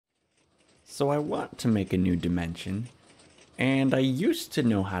So I want to make a new dimension, and I used to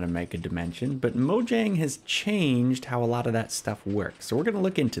know how to make a dimension, but Mojang has changed how a lot of that stuff works. So we're going to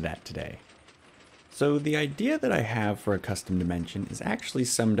look into that today. So the idea that I have for a custom dimension is actually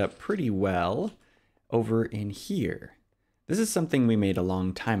summed up pretty well over in here. This is something we made a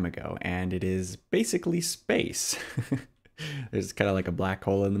long time ago, and it is basically space. There's kind of like a black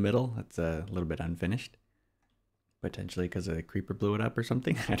hole in the middle. That's a little bit unfinished. Potentially because a creeper blew it up or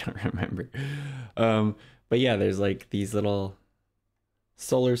something. I don't remember. But yeah, there's like these little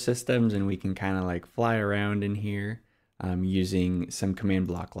solar systems, and we can kind of like fly around in here using some command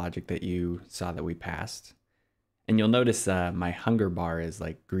block logic that you saw that we passed. And you'll notice my hunger bar is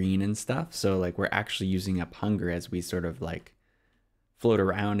like green and stuff. So like we're actually using up hunger as we sort of like float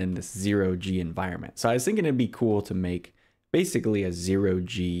around in this 0G environment. So I was thinking it'd be cool to make basically a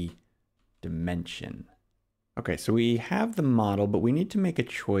 0G dimension. Okay, so we have the model, but we need to make a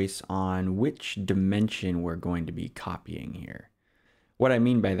choice on which dimension we're going to be copying here. What I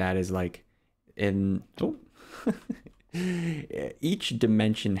mean by that is like each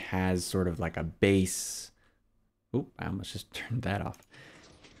dimension has sort of like a base. Oh, I almost just turned that off.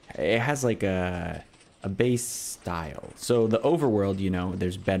 It has like a base style. So the overworld, you know,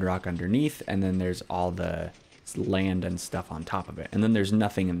 there's bedrock underneath, and then there's all the land and stuff on top of it. And then there's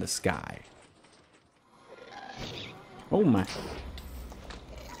nothing in the sky. Oh my.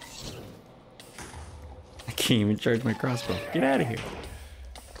 I can't even charge my crossbow. Get out of here.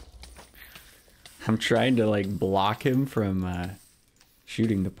 I'm trying to like block him from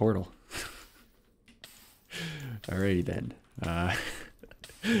shooting the portal. Alrighty then. That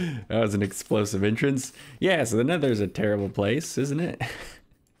was an explosive entrance. Yeah, so the Nether's a terrible place, isn't it?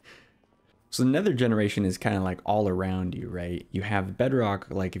 So the Nether generation is kind of like all around you, right? You have bedrock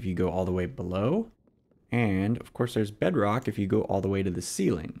like if you go all the way below. And of course there's bedrock if you go all the way to the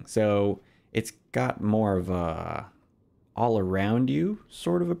ceiling. So it's got more of a all around you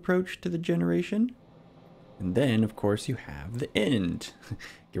sort of approach to the generation. And then of course you have the end.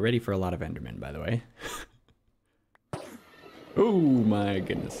 Get ready for a lot of Endermen, by the way. Oh my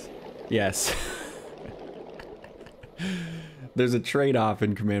goodness. Yes. There's a trade-off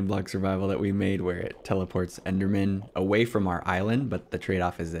in command block survival that we made where it teleports Endermen away from our island, but the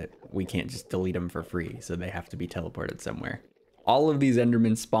trade-off is that we can't just delete them for free, so they have to be teleported somewhere. All of these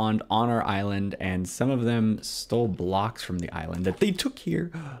Endermen spawned on our island, and some of them stole blocks from the island that they took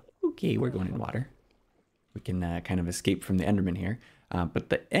here. Okay, we're going in water. We can kind of escape from the Enderman here. But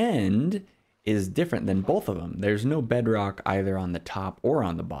the end is different than both of them. There's no bedrock either on the top or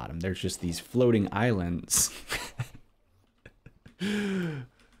on the bottom. There's just these floating islands. Yeah,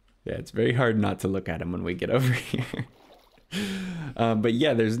 it's very hard not to look at them when we get over here. But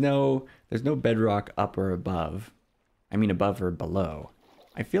yeah, there's no bedrock up or above. I mean above or below.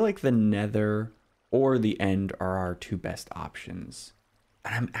 I feel like the Nether or the end are our two best options.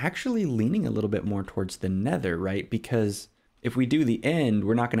 And I'm actually leaning a little bit more towards the Nether, right? Because if we do the end,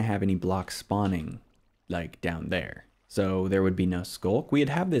 we're not going to have any blocks spawning like down there. So there would be no skulk. We'd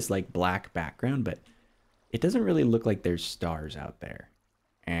have this like black background, but it doesn't really look like there's stars out there.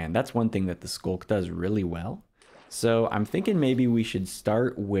 And that's one thing that the skulk does really well. So I'm thinking maybe we should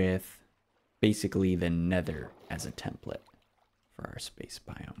start with basically the Nether as a template for our space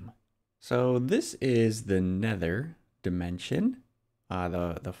biome. So this is the Nether dimension,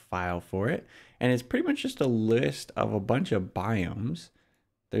 the file for it. And it's pretty much just a list of a bunch of biomes.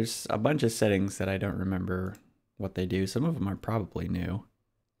 There's a bunch of settings that I don't remember what they do. Some of them are probably new.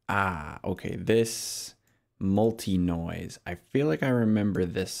 Okay, this multi-noise. I feel like I remember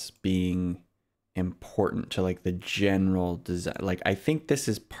this being important to like the general design. Like I think this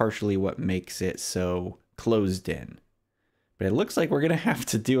is partially what makes it so closed in. But it looks like we're gonna have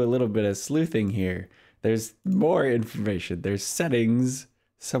to do a little bit of sleuthing here. There's more information. There's settings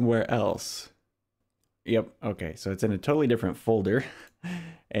somewhere else. Yep, okay, so it's in a totally different folder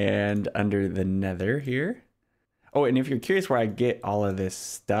and under the Nether here. Oh, and if you're curious where I get all of this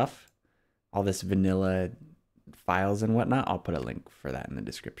stuff, all this vanilla files and whatnot, I'll put a link for that in the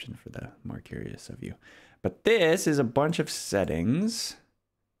description for the more curious of you. But this is a bunch of settings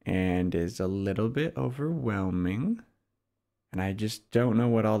and is a little bit overwhelming. And I just don't know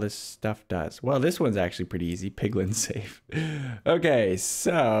what all this stuff does. Well, this one's actually pretty easy. Piglin safe. Okay,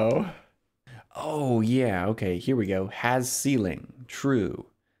 so... Oh, yeah. Okay, here we go. Has ceiling. True.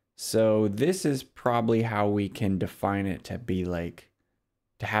 So this is probably how we can define it to be like...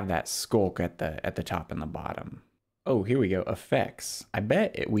 to have that skulk at the top and the bottom. Oh, here we go. Effects. I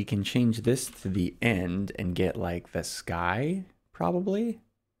bet we can change this to the end and get like the sky, probably.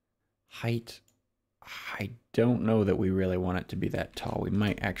 Height. I don't know that we really want it to be that tall. We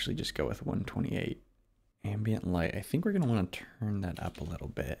might actually just go with 128. Ambient light. I think we're going to want to turn that up a little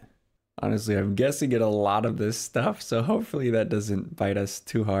bit. Honestly, I'm guessing at a lot of this stuff, so hopefully that doesn't bite us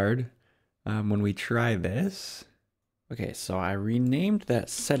too hard when we try this. Okay, so I renamed that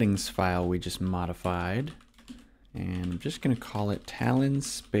settings file we just modified, and I'm just going to call it Talon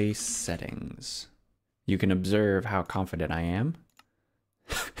space settings. You can observe how confident I am.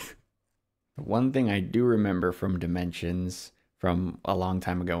 One thing I do remember from Dimensions from a long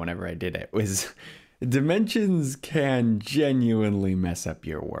time ago whenever I did it was Dimensions can genuinely mess up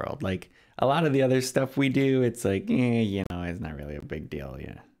your world. Like a lot of the other stuff we do, it's like, you know, it's not really a big deal.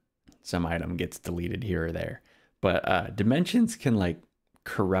 Yeah, some item gets deleted here or there. But Dimensions can like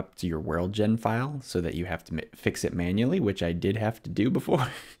corrupt your world gen file so that you have to fix it manually, which I did have to do before.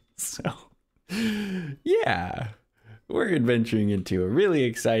 So yeah, we're adventuring into a really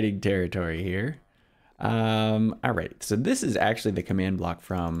exciting territory here. All right, so this is actually the command block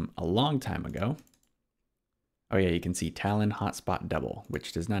from a long time ago. Oh yeah, you can see Talon hotspot double,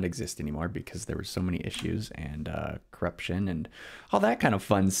 which does not exist anymore because there were so many issues and corruption and all that kind of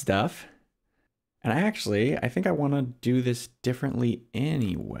fun stuff. And I think I want to do this differently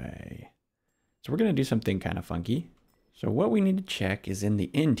anyway. So we're going to do something kind of funky. So what we need to check is in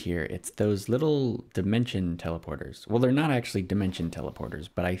the end here, it's those little dimension teleporters. Well, they're not actually dimension teleporters,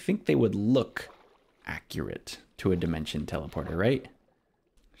 but I think they would look accurate to a dimension teleporter, right?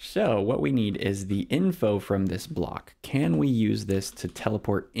 So what we need is the info from this block. Can we use this to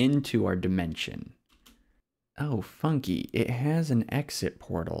teleport into our dimension? Oh, funky. It has an exit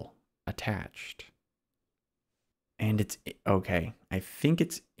portal attached. And it's, okay, I think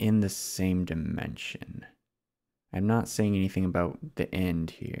it's in the same dimension. I'm not saying anything about the end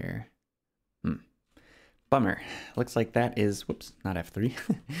here. Bummer. Looks like that is, whoops, not F3.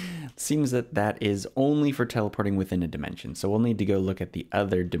 Seems that that is only for teleporting within a dimension. So we'll need to go look at the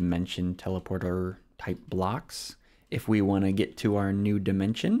other dimension teleporter type blocks if we want to get to our new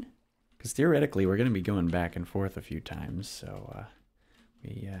dimension. Because theoretically, we're going to be going back and forth a few times. So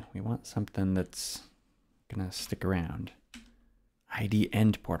we want something that's going to stick around. ID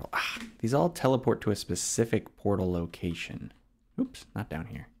end portal. Ah, these all teleport to a specific portal location. Oops, not down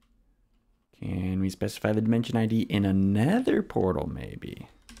here. Can we specify the dimension ID in another portal, maybe?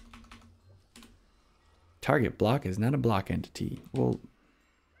 Target block is not a block entity. Well,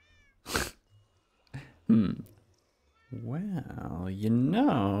 well, you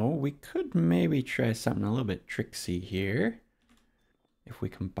know, we could maybe try something a little bit tricksy here. If we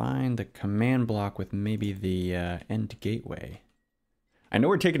combine the command block with maybe the end gateway. I know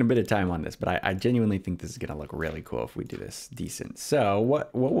we're taking a bit of time on this, but I genuinely think this is going to look really cool if we do this decent. So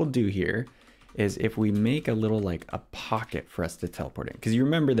what we'll do here is if we make a little like a pocket for us to teleport in, because you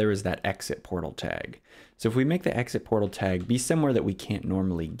remember there was that exit portal tag. So if we make the exit portal tag be somewhere that we can't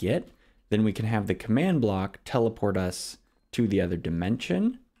normally get, then we can have the command block teleport us to the other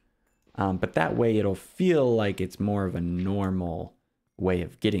dimension. But that way it'll feel like it's more of a normal way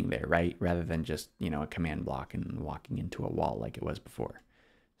of getting there, right? Rather than just, you know, a command block and walking into a wall like it was before.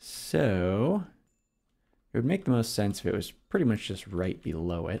 So it would make the most sense if it was pretty much just right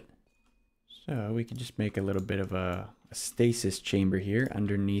below it. So we could just make a little bit of a stasis chamber here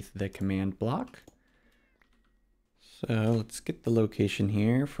underneath the command block. So let's get the location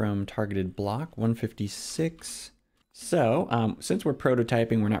here from targeted block 156. So since we're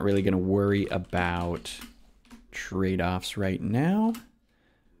prototyping, we're not really going to worry about trade-offs right now.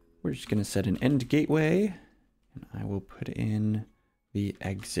 We're just going to set an end gateway, and I will put in the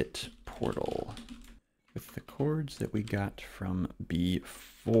exit portal with the cords that we got from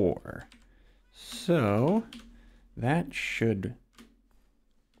before. So that should,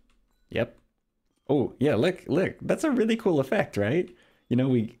 yep. Oh yeah, look, that's a really cool effect, right? You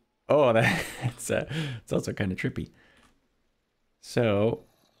know, it's also kind of trippy. So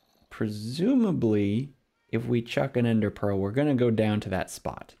presumably if we chuck an ender pearl, we're going to go down to that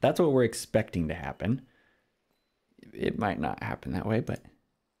spot. That's what we're expecting to happen. It might not happen that way, but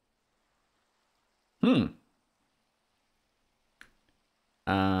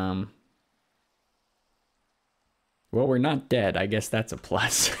well, we're not dead. I guess that's a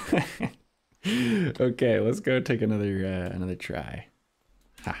plus. Okay, let's go take another try.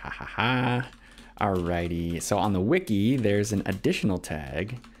 Ha ha ha ha. Alrighty. So on the wiki, there's an additional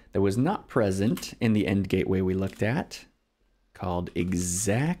tag that was not present in the end gateway we looked at, called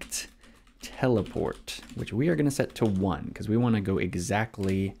exact teleport, which we are going to set to 1 because we want to go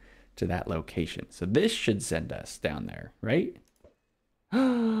exactly to that location. So this should send us down there, right?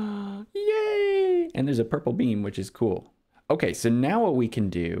 Yay! And there's a purple beam, which is cool. Okay, so now what we can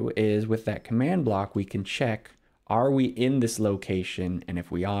do is with that command block, we can check, are we in this location? And if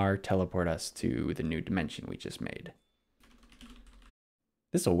we are, teleport us to the new dimension we just made.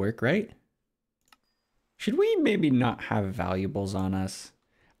 This'll work, right? Should we maybe not have valuables on us?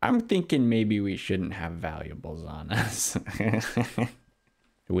 I'm thinking maybe we shouldn't have valuables on us.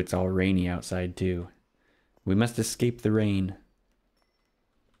 Oh, it's all rainy outside too. We must escape the rain.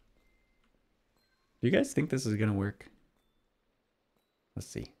 Do you guys think this is gonna work? Let's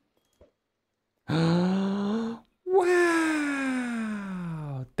see. Wow!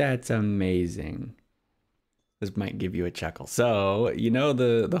 That's amazing. This might give you a chuckle. So, you know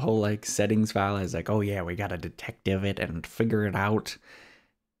the whole like settings file is like, oh yeah, we gotta detective it and figure it out.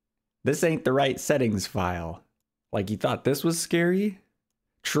 This ain't the right settings file. Like you thought this was scary?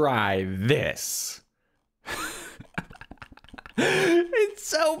 Try this. It's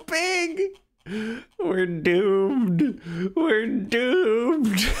so big. We're doomed. We're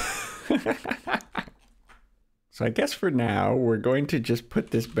doomed. So I guess for now, we're going to just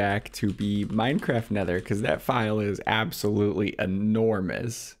put this back to be Minecraft Nether because that file is absolutely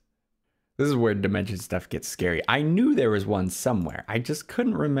enormous. This is where dimension stuff gets scary. I knew there was one somewhere. I just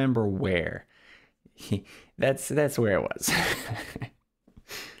couldn't remember where. That's where it was.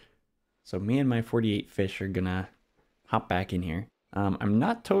 So me and my 48 fish are gonna hop back in here. I'm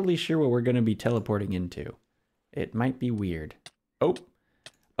not totally sure what we're gonna be teleporting into. It might be weird. Oh,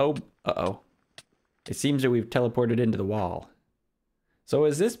 uh-oh. It seems that we've teleported into the wall. So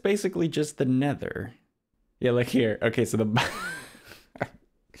is this basically just the nether? Yeah, look here. Okay, so the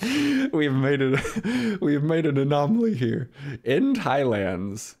we've made an anomaly here. End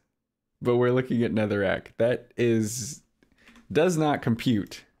highlands, but we're looking at netherrack. That does not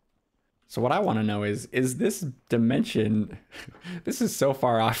compute. So what I want to know is this dimension, this is so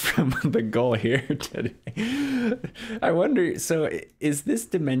far off from the goal here today. I wonder, so is this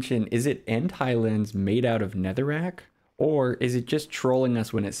dimension, is it End Highlands made out of netherrack? Or is it just trolling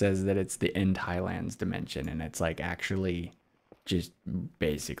us when it says that it's the End Highlands dimension and it's like actually just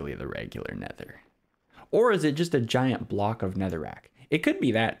basically the regular nether? Or is it just a giant block of netherrack? It could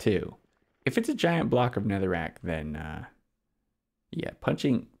be that too. If it's a giant block of netherrack, then yeah,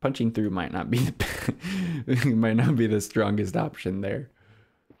 punching through might not be the strongest option there.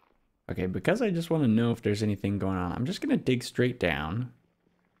 Okay, because I just want to know if there's anything going on, I'm just gonna dig straight down.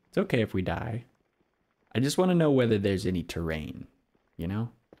 It's okay if we die. I just want to know whether there's any terrain, you know?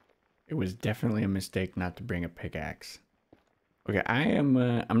 It was definitely a mistake not to bring a pickaxe. Okay, I'm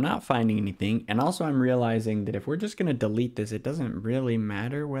not finding anything, and also I'm realizing that if we're just gonna delete this, it doesn't really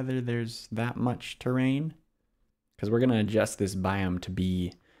matter whether there's that much terrain. Because we're going to adjust this biome to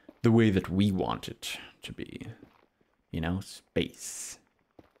be the way that we want it to be. You know, space.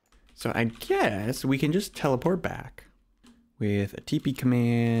 So I guess we can just teleport back with a TP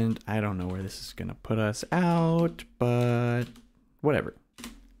command. I don't know where this is going to put us out, but whatever.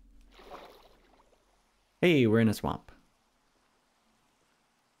 Hey, we're in a swamp.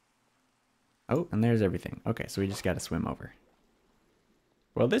 Oh, and there's everything. Okay, so we just got to swim over.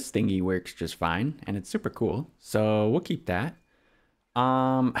 Well, this thingy works just fine, and it's super cool, so we'll keep that.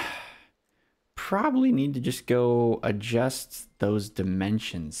 Probably need to just go adjust those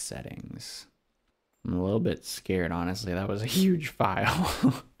dimension settings. I'm a little bit scared, honestly. That was a huge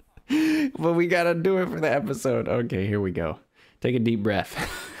file. But we gotta do it for the episode. Okay, here we go. Take a deep breath.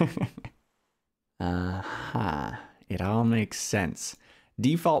 It all makes sense.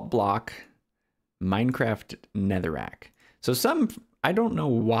 Default block, Minecraft netherrack. So I don't know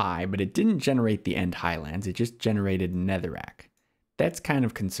why, but it didn't generate the End Highlands. It just generated netherrack. That's kind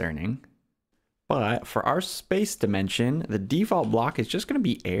of concerning. But for our space dimension, the default block is just going to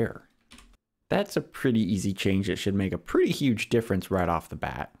be air. That's a pretty easy change. It should make a pretty huge difference right off the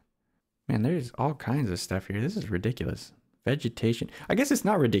bat. Man, there's all kinds of stuff here. This is ridiculous. Vegetation. I guess it's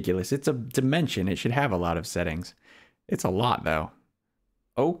not ridiculous. It's a dimension. It should have a lot of settings. It's a lot, though.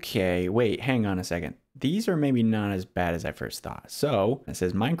 Okay, wait, hang on a second. These are maybe not as bad as I first thought. So it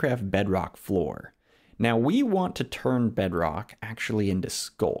says Minecraft bedrock floor. Now we want to turn bedrock actually into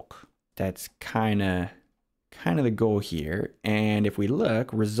skulk. That's kind of the goal here. And if we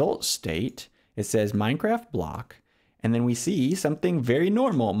look, result state, it says Minecraft block. And then we see something very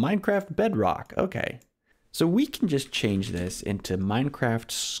normal, Minecraft bedrock. Okay, so we can just change this into Minecraft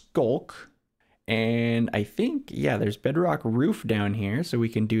skulk. And I think, yeah, there's bedrock roof down here, so we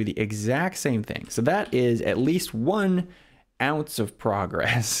can do the exact same thing. So that is at least 1 ounce of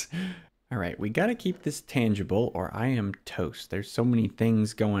progress. All right, we got to keep this tangible or I am toast. There's so many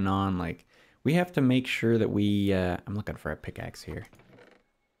things going on. Like, we have to make sure that we, I'm looking for a pickaxe here.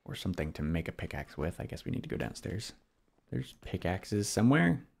 Or something to make a pickaxe with. I guess we need to go downstairs. There's pickaxes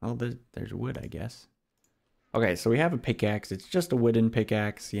somewhere. Oh, there's wood, I guess. Okay, so we have a pickaxe. It's just a wooden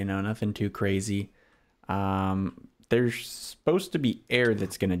pickaxe, you know, nothing too crazy. There's supposed to be air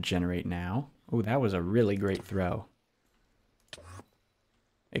that's going to generate now. Oh, that was a really great throw.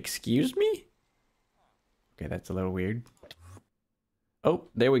 Excuse me? Okay, that's a little weird. Oh,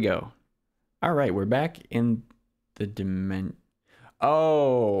 there we go. All right, we're back in the dimension.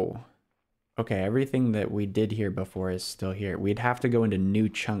 Oh, okay, everything that we did here before is still here. We'd have to go into new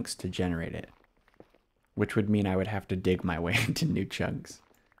chunks to generate it, which would mean I would have to dig my way into new chunks.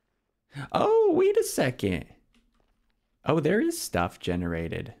 Oh, wait a second. Oh, there is stuff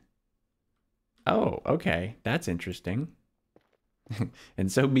generated. Oh, okay, that's interesting.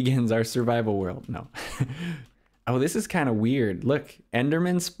 And so begins our survival world. No. Oh, this is kind of weird. Look,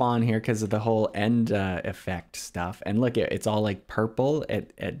 Endermen spawn here because of the whole end effect stuff. And look, it's all like purple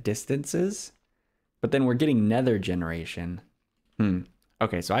at distances. But then we're getting nether generation.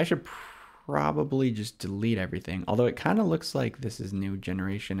 Okay, so I should probably just delete everything. Although it kind of looks like this is new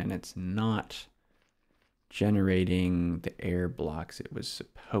generation and it's not generating the air blocks it was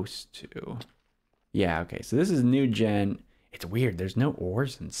supposed to. Yeah, okay, so this is new gen. It's weird, there's no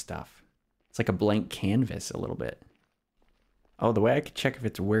ores and stuff. It's like a blank canvas a little bit. Oh, the way I could check if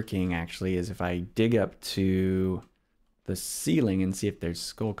it's working actually is if I dig up to the ceiling and see if there's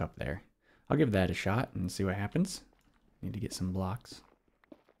skulk up there. I'll give that a shot and see what happens. Need to get some blocks.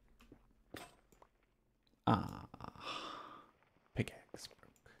 Ah, pickaxe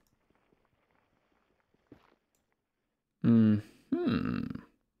broke.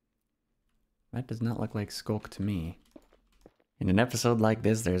 That does not look like skulk to me. In an episode like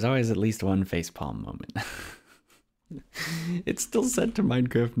this, there's always at least one facepalm moment. It's still set to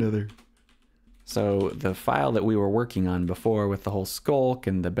Minecraft Nether. So the file that we were working on before with the whole skulk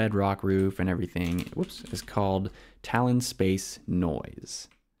and the bedrock roof and everything, whoops, is called Talon space noise.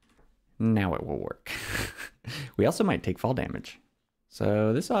 Now it will work. We also might take fall damage.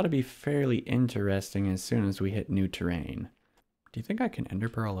 So this ought to be fairly interesting as soon as we hit new terrain. Do you think I can ender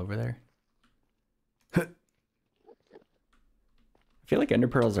pearl over there? I feel like ender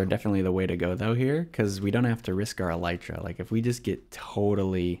pearls are definitely the way to go though here, because we don't have to risk our elytra. Like if we just get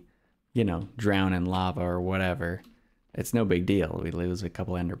totally, you know, drown in lava or whatever, it's no big deal. We lose a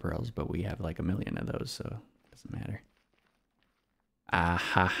couple ender pearls, but we have like 1 million of those, so it doesn't matter.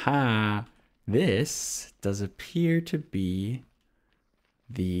 Ahaha! This does appear to be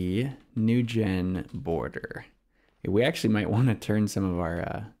the new gen border. We actually might want to turn some of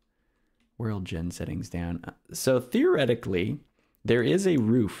our world gen settings down. So theoretically, there is a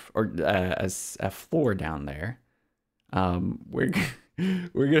roof or a floor down there. We're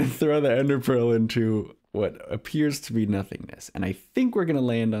gonna throw the ender pearl into what appears to be nothingness, and I think we're gonna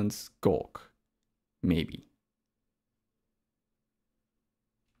land on skulk, maybe.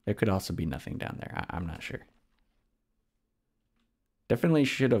 There could also be nothing down there. I'm not sure. Definitely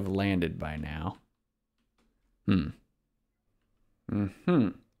should have landed by now.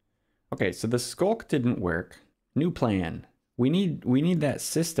 Okay, so the skulk didn't work. New plan. We need that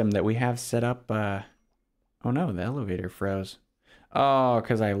system that we have set up. Oh no, the elevator froze. Oh,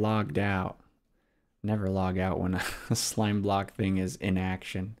 because I logged out. Never log out when a slime block thing is in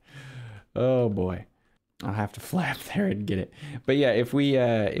action. Oh boy. I'll have to fly up there and get it. But yeah, if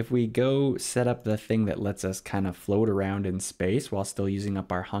we go set up the thing that lets us kind of float around in space while still using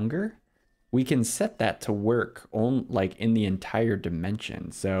up our hunger, we can set that to work on like in the entire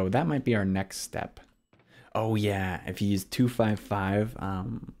dimension. So that might be our next step. Oh yeah, if you use 255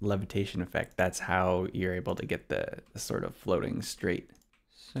 levitation effect, that's how you're able to get the sort of floating straight.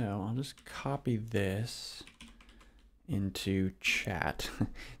 So I'll just copy this into chat.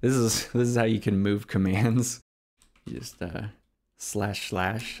 This is how you can move commands. You just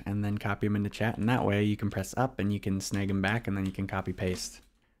 // and then copy them into chat, and that way you can press up and you can snag them back, and then you can copy paste.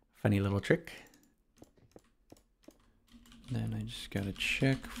 Funny little trick. Then I just gotta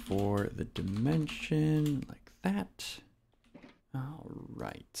check for the dimension like that. All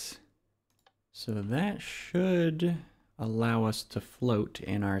right. So that should allow us to float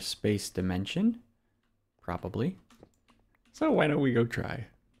in our space dimension, probably. So why don't we go try?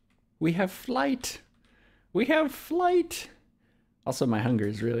 We have flight. We have flight. Also, my hunger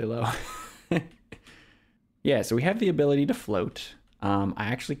is really low. Yeah, so we have the ability to float. I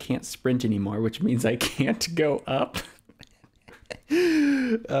actually can't sprint anymore, which means I can't go up.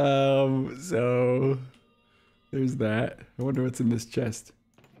 So there's that. I wonder what's in this chest.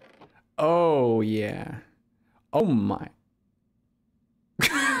 Oh, yeah. Oh, my.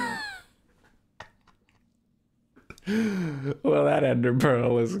 Well, that ender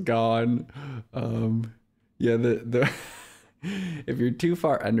pearl is gone. Yeah, the If you're too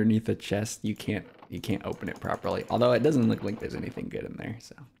far underneath the chest, you can't open it properly. Although it doesn't look like there's anything good in there,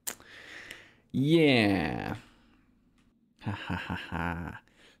 so. Yeah. Ha ha ha ha.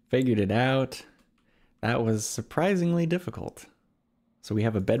 Figured it out. That was surprisingly difficult. So we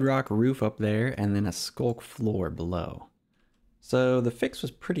have a bedrock roof up there and then a skulk floor below. So the fix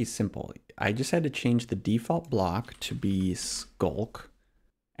was pretty simple. I just had to change the default block to be skulk.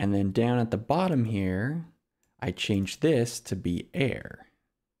 And then down at the bottom here, I changed this to be air.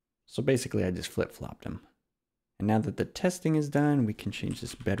 So basically I just flip-flopped them. And now that the testing is done, we can change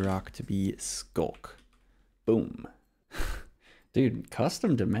this bedrock to be skulk. Boom. Dude,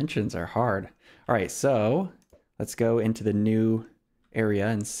 custom dimensions are hard. All right, so let's go into the new area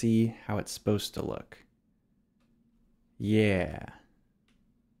and see how it's supposed to look. Yeah.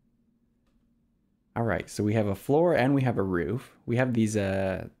 All right, so we have a floor and we have a roof. We have these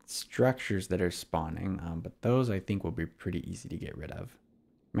structures that are spawning, but those I think will be pretty easy to get rid of.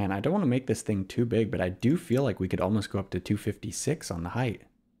 Man, I don't want to make this thing too big, but I do feel like we could almost go up to 256 on the height.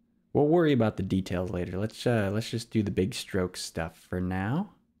 We'll worry about the details later. Let's just do the big stroke stuff for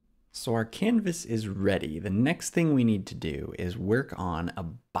now. So our canvas is ready. The next thing we need to do is work on a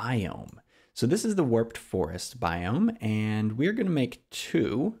biome. So this is the warped forest biome, and we're going to make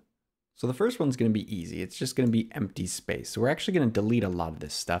two. So the first one's going to be easy. It's just going to be empty space. So we're actually going to delete a lot of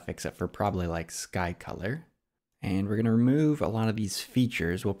this stuff, except for probably like sky color. And we're going to remove a lot of these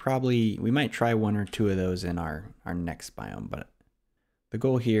features. We might try one or two of those in our next biome, but the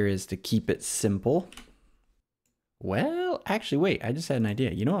goal here is to keep it simple. Well, actually, wait, I just had an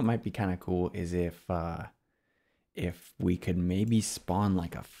idea. You know what might be kind of cool is if we could maybe spawn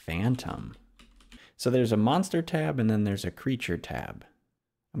like a phantom. So there's a monster tab and then there's a creature tab.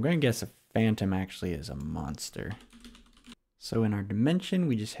 I'm going to guess a phantom actually is a monster. So in our dimension,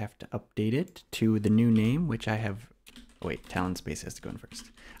 we just have to update it to the new name, which I have. Oh, wait, Talon space has to go in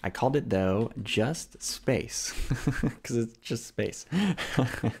first. I called it though, just space, because it's just space.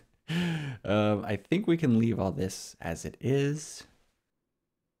 I think we can leave all this as it is.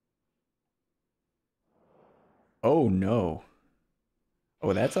 Oh no.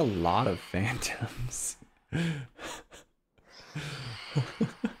 Oh, that's a lot of phantoms.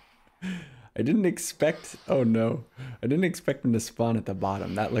 I didn't expect, oh no. I didn't expect them to spawn at the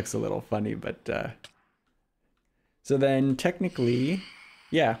bottom. That looks a little funny, but so then technically,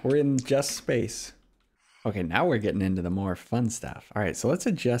 yeah, we're in just space. Okay, now we're getting into the more fun stuff. All right, so let's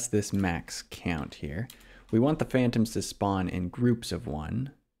adjust this max count here. We want the phantoms to spawn in groups of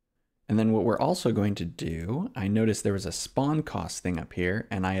one. And then what we're also going to do, I noticed there was a spawn cost thing up here,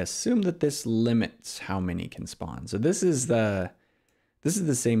 and I assume that this limits how many can spawn. So this is the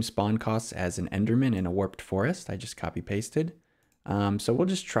same spawn costs as an Enderman in a warped forest. I just copy pasted. So we'll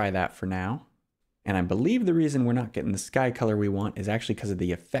just try that for now. And I believe the reason we're not getting the sky color we want is actually because of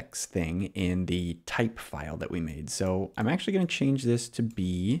the effects thing in the type file that we made. So I'm actually going to change this to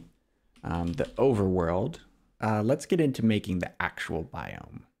be the overworld. Let's get into making the actual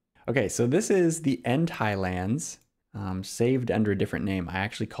biome. Okay, so this is the End Highlands, saved under a different name. I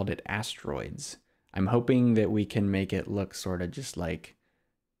actually called it Asteroids. I'm hoping that we can make it look sort of just like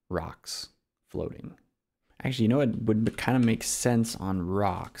rocks floating. Actually, you know what would kind of make sense on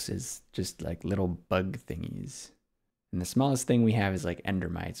rocks is just like little bug thingies. And the smallest thing we have is like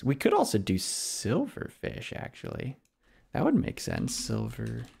endermites. We could also do silverfish, actually. That would make sense,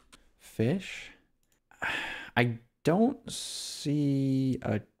 silverfish. I don't see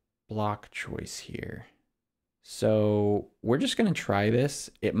a block choice here. So we're just gonna try this.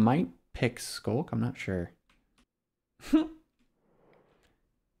 It might pick Skulk, I'm not sure.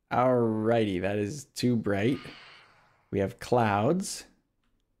 Alrighty, that is too bright. We have clouds.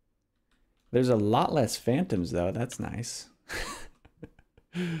 There's a lot less phantoms though, that's nice.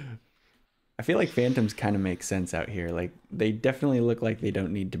 I feel like phantoms kind of make sense out here. Like they definitely look like they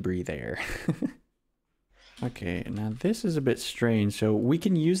don't need to breathe air. Okay, now this is a bit strange. So we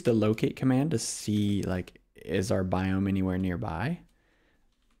can use the locate command to see like, is our biome anywhere nearby?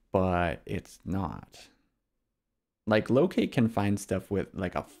 But it's not. Like locate can find stuff with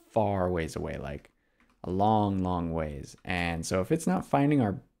like a far ways away, like a long, long ways. And so if it's not finding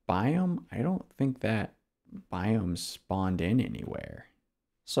our biome, I don't think that biome spawned in anywhere.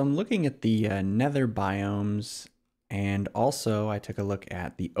 So I'm looking at the nether biomes, and also I took a look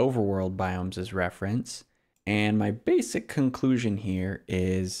at the overworld biomes as reference. And my basic conclusion here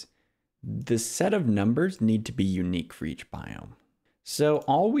is the set of numbers need to be unique for each biome. So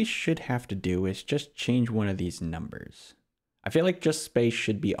all we should have to do is just change one of these numbers. I feel like just space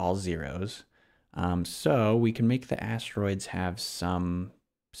should be all zeros. So we can make the asteroids have some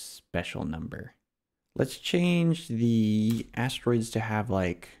special number. Let's change the asteroids to have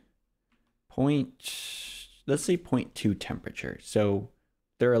like let's say 0.2 temperature. So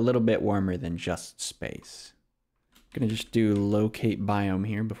they're a little bit warmer than just space. I'm gonna just do locate biome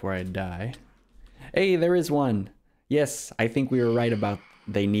here before I die. Hey, there is one. Yes, I think we were right about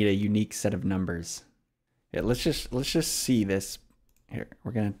they need a unique set of numbers. Yeah, let's just see this. Here,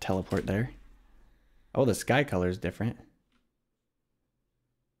 we're gonna teleport there. Oh, the sky color is different.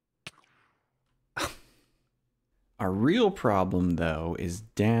 Our real problem though is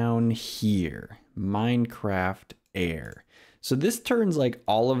down here, Minecraft air. So this turns like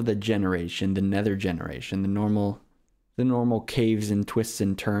all of the generation, the nether generation, the normal caves and twists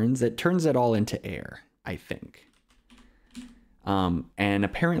and turns, it turns it all into air, I think. And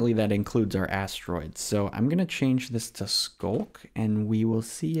apparently that includes our asteroids. So I'm gonna change this to Skulk and we will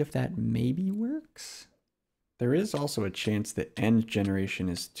see if that maybe works. There is also a chance that end generation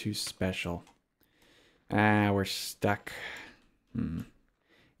is too special. Ah, we're stuck.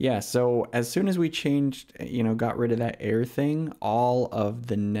 Yeah, so as soon as we changed, got rid of that air thing, all of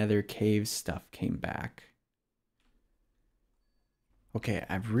the nether cave stuff came back. Okay,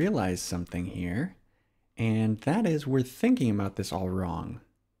 I've realized something here, and that is we're thinking about this all wrong.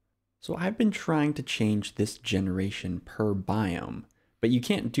 So I've been trying to change this generation per biome, but you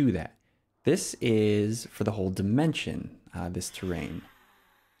can't do that. This is for the whole dimension, this terrain.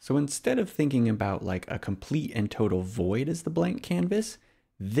 So instead of thinking about like a complete and total void as the blank canvas,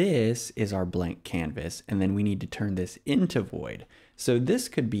 this is our blank canvas, and then we need to turn this into void. So this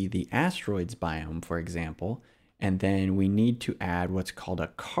could be the asteroids biome, for example, and then we need to add what's called a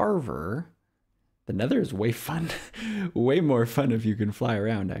carver. The nether is way fun, way more fun if you can fly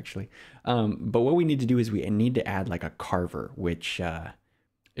around actually. But what we need to do is we need to add like a carver, which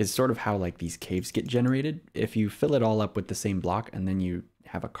is sort of how like these caves get generated. If you fill it all up with the same block and then you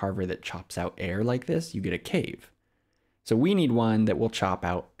have a carver that chops out air like this, you get a cave. So we need one that will chop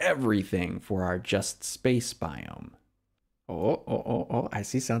out everything for our just space biome. Oh, I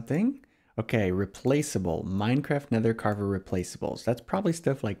see something. Okay, replaceable. Minecraft nether carver replaceables. That's probably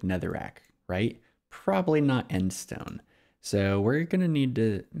stuff like netherrack, right? Probably not endstone. So we're gonna need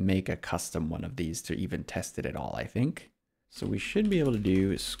to make a custom one of these to even test it at all, I think. So we should be able to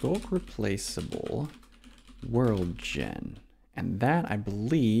do Skulk replaceable world gen. And that, I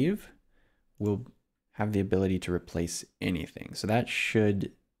believe, will have the ability to replace anything. So that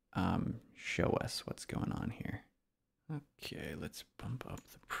should show us what's going on here. Okay, let's bump up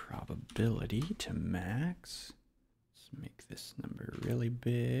the probability to max. Let's make this number really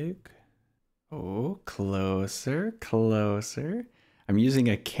big. Oh, closer, closer. I'm using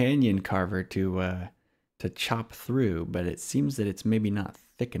a canyon carver to chop through, but it seems that it's maybe not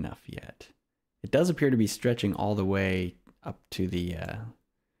thick enough yet. It does appear to be stretching all the way up to the,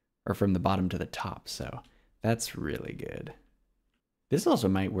 or from the bottom to the top, so that's really good. This also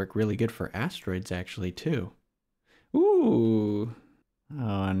might work really good for asteroids actually too. Ooh.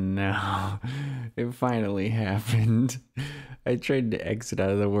 Oh no, it finally happened. I tried to exit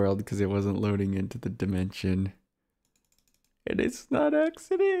out of the world because it wasn't loading into the dimension. And it's not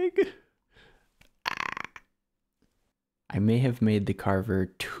exiting. I may have made the carver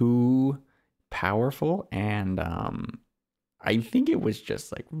too powerful, and I think it was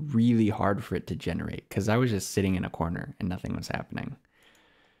just like really hard for it to generate because I was just sitting in a corner and nothing was happening.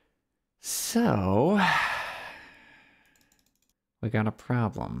 So we got a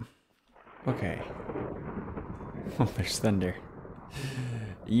problem. Okay. Oh, there's thunder.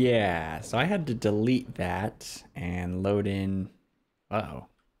 Yeah, so I had to delete that and load in. Uh-oh.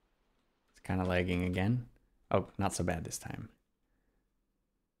 It's kind of lagging again. Oh, not so bad this time.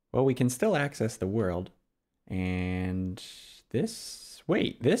 Well, we can still access the world. And this,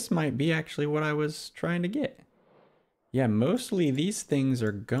 wait, this might be actually what I was trying to get. Yeah, mostly these things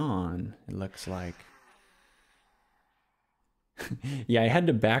are gone, it looks like. Yeah, I had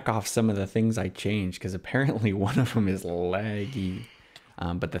to back off some of the things I changed because apparently one of them is laggy.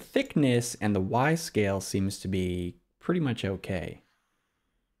 But the thickness and the Y scale seems to be pretty much okay.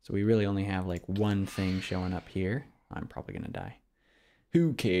 So we really only have like one thing showing up here. I'm probably gonna die.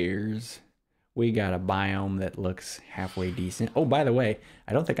 Who cares? We got a biome that looks halfway decent. Oh, by the way,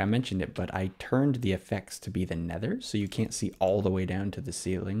 I don't think I mentioned it, but I turned the effects to be the nether, so you can't see all the way down to the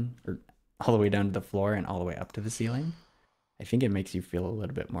ceiling, or all the way down to the floor and all the way up to the ceiling. I think it makes you feel a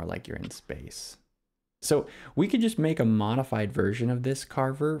little bit more like you're in space. So we could just make a modified version of this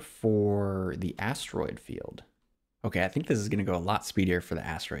carver for the asteroid field. Okay, I think this is gonna go a lot speedier for the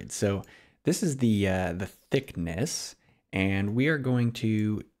asteroids. So this is the thickness, and we are going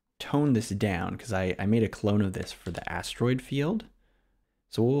to tone this down because I made a clone of this for the asteroid field.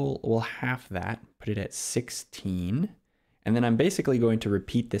 So we'll half that, put it at 16. And then I'm basically going to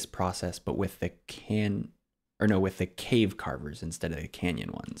repeat this process, but with the with the cave carvers instead of the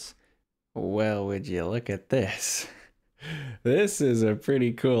canyon ones. Well, would you look at this? This is a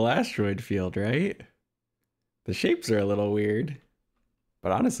pretty cool asteroid field, right? The shapes are a little weird,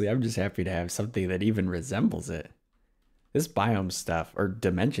 but honestly, I'm just happy to have something that even resembles it. This biome stuff, or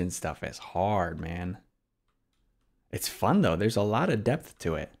dimension stuff, is hard, man. It's fun though, there's a lot of depth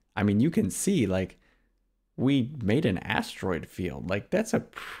to it. I mean, you can see, like, we made an asteroid field. Like, that's a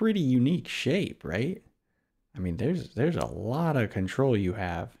pretty unique shape, right? I mean, there's a lot of control you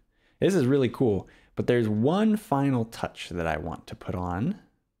have. This is really cool, but there's one final touch that I want to put on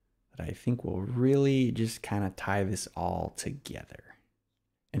that I think will really just kind of tie this all together.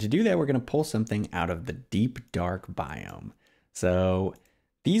 And to do that, we're going to pull something out of the deep dark biome. So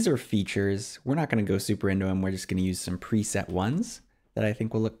these are features. We're not going to go super into them. We're just going to use some preset ones that I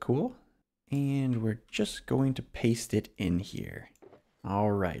think will look cool. And we're just going to paste it in here.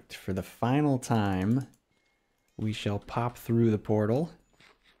 All right, for the final time, we shall pop through the portal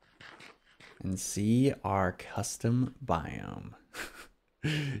and see our custom biome.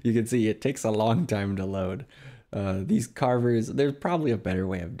 You can see it takes a long time to load. These carvers, there's probably a better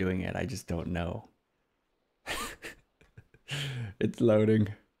way of doing it. I just don't know. It's loading.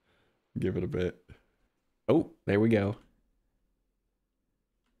 Give it a bit. Oh, there we go.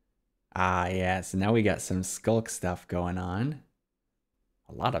 Ah, yeah, so now we got some skulk stuff going on.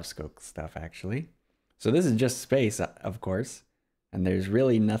 A lot of skulk stuff, actually. So this is just space, of course. And there's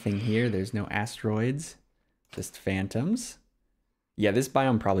really nothing here. There's no asteroids, just phantoms. Yeah, this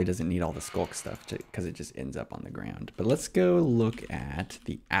biome probably doesn't need all the skulk stuff because it just ends up on the ground. But let's go look at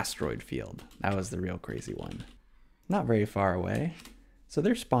the asteroid field. That was the real crazy one. Not very far away. So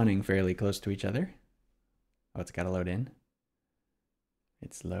they're spawning fairly close to each other. Oh, it's got to load in.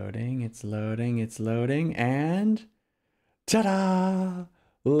 It's loading, it's loading, it's loading, and ta-da!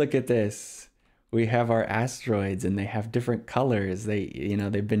 Look at this. We have our asteroids and they have different colors.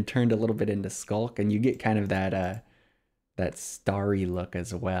 They've been turned a little bit into skulk, and you get kind of that starry look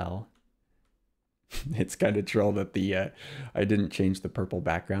as well. It's kind of troll that I didn't change the purple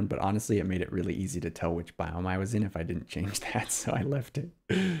background, but honestly, it made it really easy to tell which biome I was in if I didn't change that, so I left it.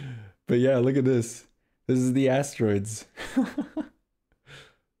 But yeah, look at this. This is the asteroids.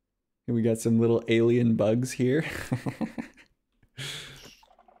 And we got some little alien bugs here.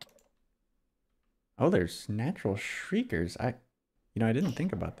 Oh, there's natural shriekers. I didn't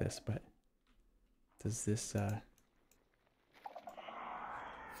think about this, but does this,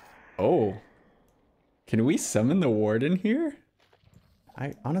 Oh, can we summon the warden here?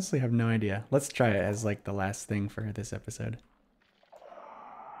 I honestly have no idea. Let's try it as like the last thing for this episode.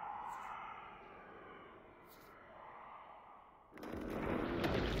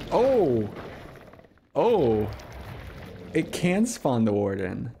 Oh, oh, it can spawn the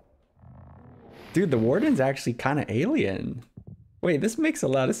warden. Dude, the warden's actually kind of alien. Wait, this makes a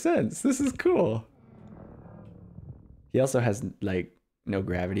lot of sense. This is cool. He also has like no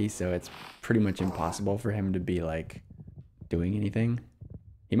gravity, so it's pretty much impossible for him to be like doing anything.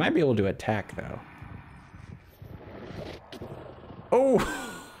 He might be able to attack though. Oh,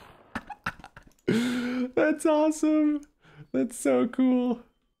 that's awesome. That's so cool.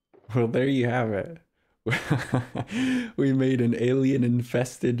 Well, there you have it. We made an alien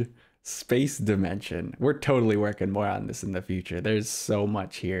infested space dimension. We're totally working more on this in the future. There's so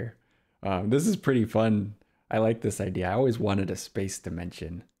much here. This is pretty fun. I like this idea. I always wanted a space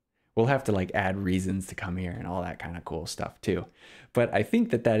dimension. We'll have to like add reasons to come here and all that kind of cool stuff too. But I think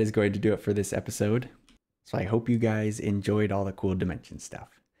that is going to do it for this episode. So I hope you guys enjoyed all the cool dimension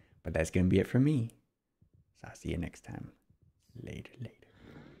stuff. But that's going to be it for me. So I'll see you next time. Later, later.